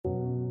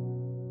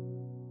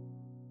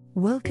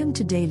Welcome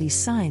to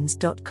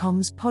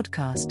dailysigns.com's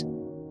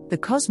podcast. The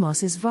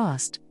cosmos is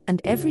vast,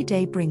 and every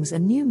day brings a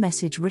new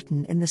message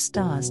written in the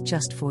stars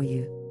just for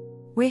you.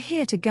 We're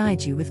here to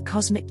guide you with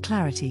cosmic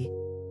clarity.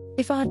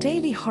 If our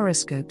daily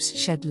horoscopes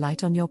shed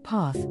light on your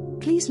path,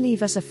 please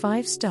leave us a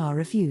 5-star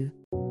review.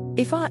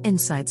 If our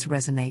insights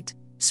resonate,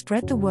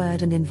 spread the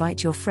word and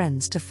invite your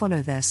friends to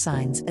follow their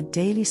signs at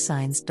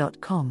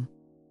dailysigns.com.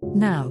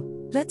 Now,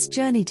 let's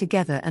journey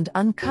together and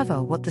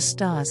uncover what the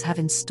stars have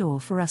in store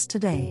for us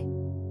today.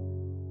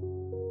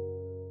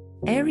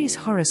 Aries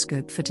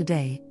horoscope for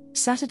today,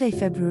 Saturday,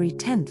 February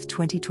 10th,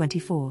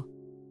 2024.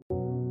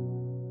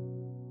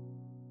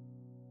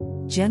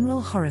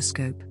 General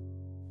horoscope.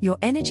 Your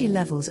energy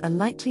levels are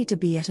likely to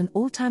be at an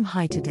all-time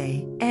high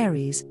today,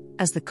 Aries,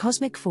 as the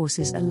cosmic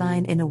forces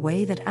align in a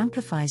way that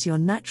amplifies your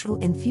natural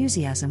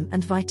enthusiasm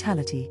and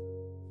vitality.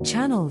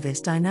 Channel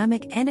this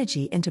dynamic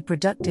energy into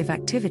productive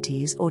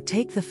activities or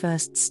take the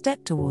first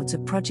step towards a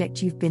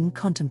project you've been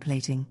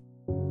contemplating.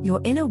 Your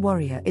inner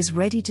warrior is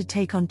ready to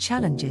take on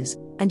challenges,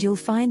 and you'll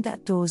find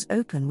that doors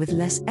open with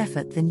less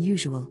effort than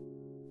usual.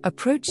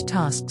 Approach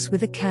tasks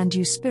with a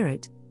can-do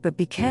spirit, but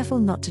be careful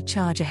not to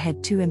charge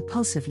ahead too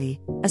impulsively,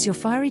 as your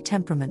fiery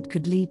temperament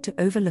could lead to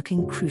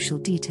overlooking crucial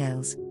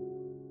details.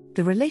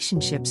 The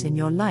relationships in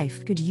your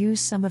life could use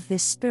some of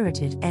this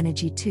spirited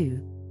energy too.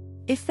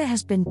 If there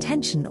has been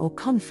tension or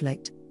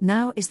conflict,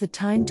 now is the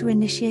time to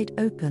initiate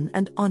open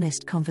and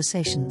honest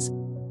conversations.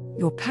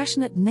 Your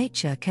passionate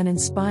nature can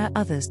inspire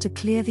others to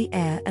clear the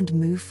air and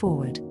move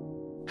forward.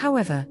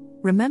 However,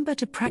 remember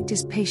to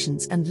practice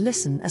patience and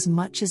listen as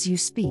much as you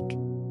speak.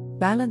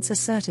 Balance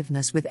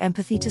assertiveness with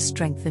empathy to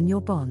strengthen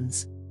your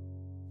bonds.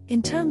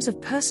 In terms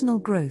of personal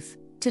growth,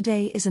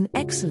 today is an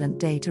excellent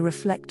day to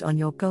reflect on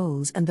your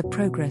goals and the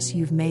progress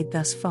you've made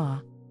thus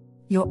far.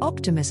 Your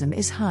optimism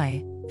is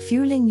high,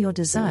 fueling your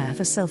desire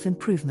for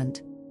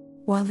self-improvement.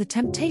 While the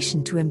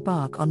temptation to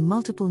embark on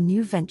multiple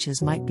new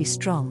ventures might be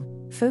strong,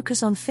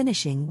 focus on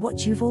finishing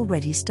what you've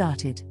already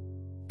started.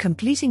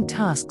 Completing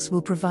tasks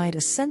will provide a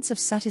sense of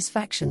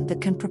satisfaction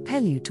that can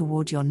propel you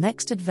toward your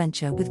next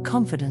adventure with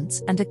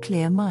confidence and a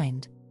clear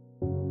mind.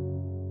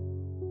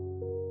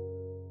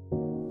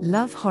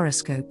 Love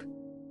horoscope.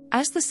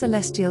 As the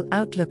celestial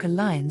outlook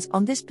aligns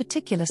on this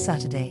particular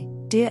Saturday,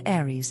 dear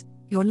Aries,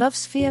 your love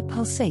sphere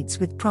pulsates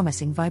with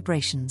promising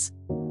vibrations.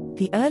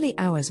 The early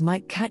hours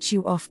might catch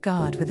you off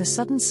guard with a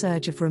sudden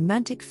surge of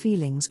romantic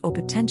feelings or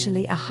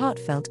potentially a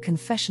heartfelt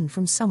confession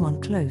from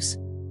someone close.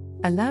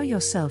 Allow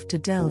yourself to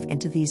delve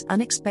into these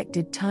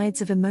unexpected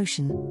tides of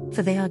emotion,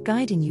 for they are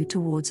guiding you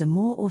towards a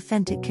more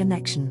authentic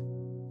connection.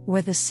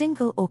 Whether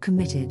single or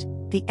committed,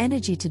 the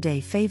energy today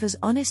favors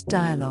honest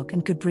dialogue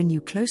and could bring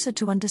you closer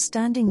to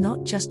understanding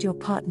not just your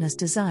partner's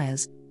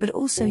desires, but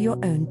also your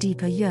own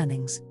deeper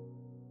yearnings.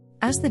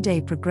 As the day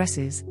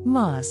progresses,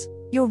 Mars,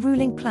 your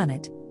ruling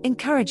planet,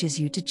 encourages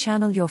you to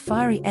channel your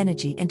fiery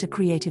energy into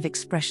creative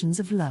expressions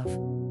of love.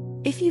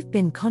 If you've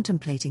been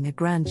contemplating a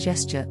grand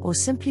gesture or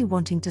simply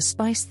wanting to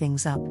spice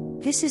things up,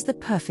 this is the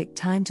perfect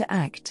time to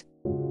act.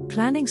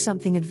 Planning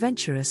something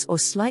adventurous or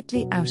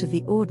slightly out of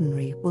the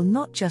ordinary will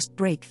not just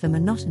break the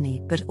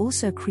monotony but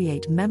also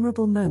create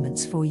memorable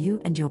moments for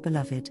you and your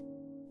beloved.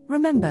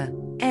 Remember,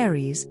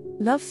 Aries,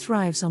 love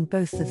thrives on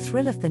both the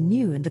thrill of the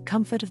new and the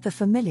comfort of the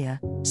familiar,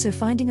 so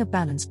finding a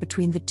balance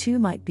between the two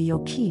might be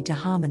your key to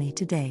harmony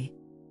today.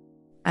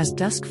 As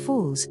dusk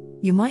falls,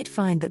 you might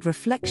find that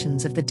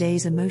reflections of the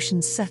day's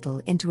emotions settle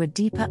into a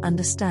deeper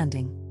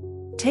understanding.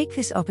 Take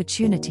this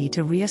opportunity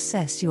to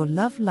reassess your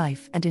love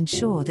life and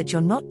ensure that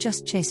you're not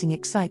just chasing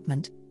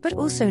excitement, but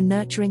also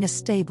nurturing a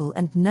stable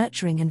and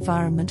nurturing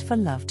environment for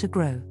love to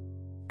grow.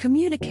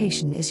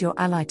 Communication is your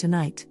ally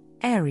tonight,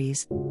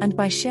 Aries, and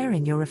by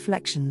sharing your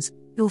reflections,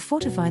 you'll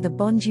fortify the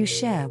bond you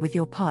share with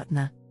your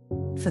partner.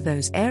 For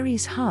those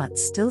Aries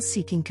hearts still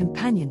seeking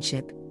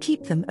companionship,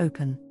 keep them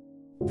open.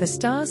 The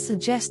stars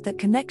suggest that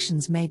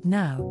connections made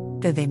now,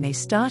 though they may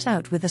start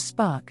out with a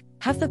spark,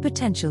 have the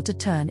potential to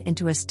turn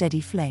into a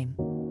steady flame.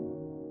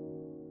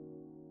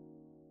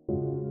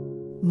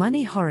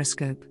 Money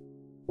horoscope.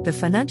 The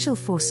financial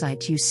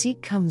foresight you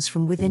seek comes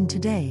from within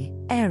today,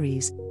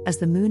 Aries, as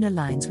the moon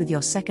aligns with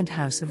your second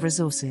house of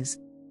resources.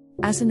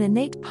 As an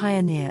innate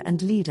pioneer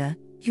and leader,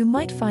 you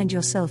might find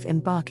yourself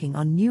embarking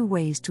on new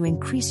ways to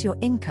increase your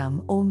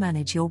income or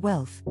manage your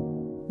wealth.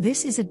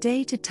 This is a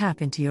day to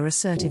tap into your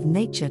assertive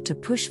nature to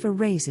push for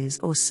raises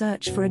or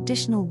search for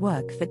additional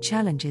work that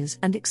challenges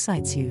and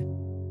excites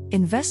you.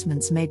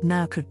 Investments made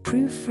now could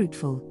prove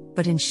fruitful,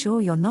 but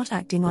ensure you're not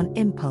acting on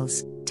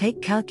impulse.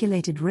 Take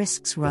calculated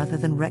risks rather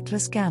than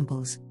reckless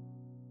gambles.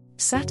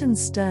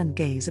 Saturn's stern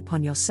gaze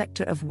upon your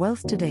sector of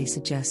wealth today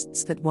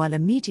suggests that while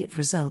immediate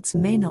results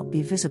may not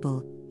be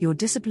visible, your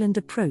disciplined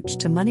approach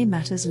to money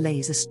matters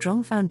lays a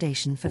strong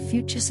foundation for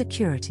future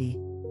security.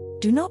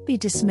 Do not be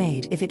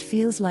dismayed if it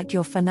feels like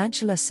your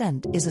financial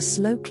ascent is a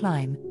slow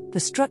climb. The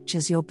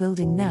structures you're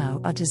building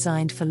now are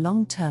designed for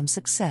long-term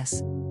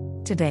success.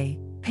 Today,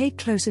 pay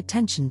close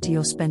attention to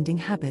your spending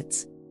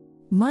habits.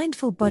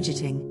 Mindful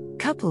budgeting,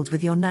 coupled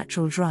with your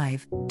natural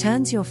drive,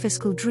 turns your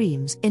fiscal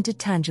dreams into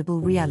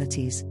tangible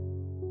realities.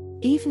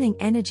 Evening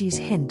energies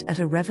hint at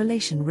a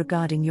revelation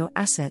regarding your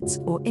assets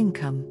or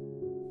income.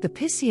 The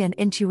Piscean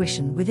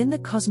intuition within the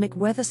cosmic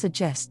weather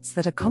suggests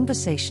that a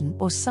conversation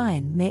or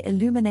sign may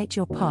illuminate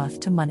your path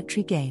to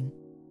monetary gain.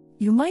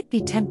 You might be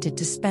tempted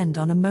to spend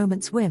on a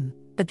moment's whim,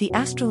 but the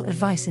astral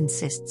advice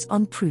insists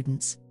on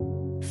prudence.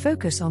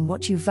 Focus on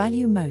what you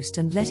value most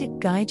and let it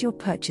guide your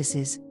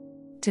purchases.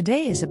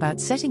 Today is about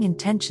setting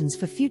intentions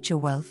for future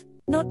wealth,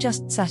 not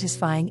just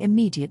satisfying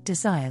immediate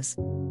desires.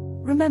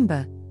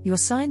 Remember, your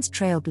sign's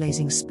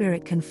trailblazing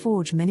spirit can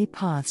forge many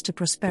paths to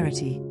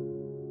prosperity.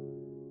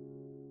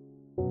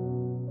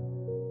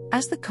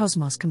 As the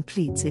cosmos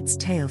completes its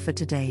tale for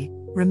today,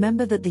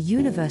 remember that the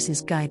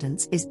universe's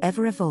guidance is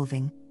ever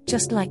evolving,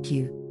 just like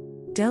you.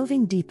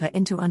 Delving deeper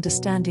into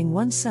understanding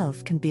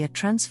oneself can be a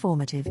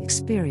transformative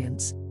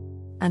experience.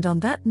 And on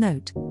that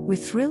note, we're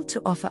thrilled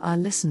to offer our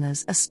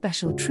listeners a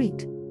special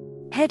treat.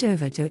 Head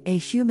over to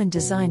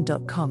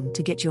ahumandesign.com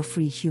to get your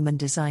free human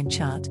design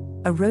chart,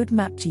 a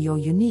roadmap to your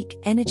unique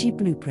energy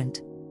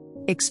blueprint.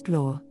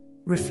 Explore,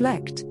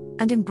 reflect,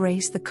 and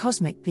embrace the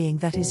cosmic being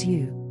that is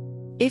you.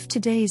 If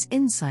today's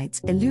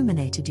insights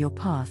illuminated your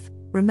path,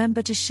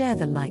 remember to share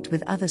the light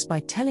with others by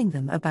telling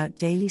them about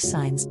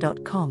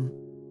dailysigns.com.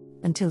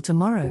 Until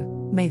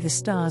tomorrow, may the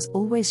stars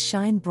always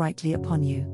shine brightly upon you.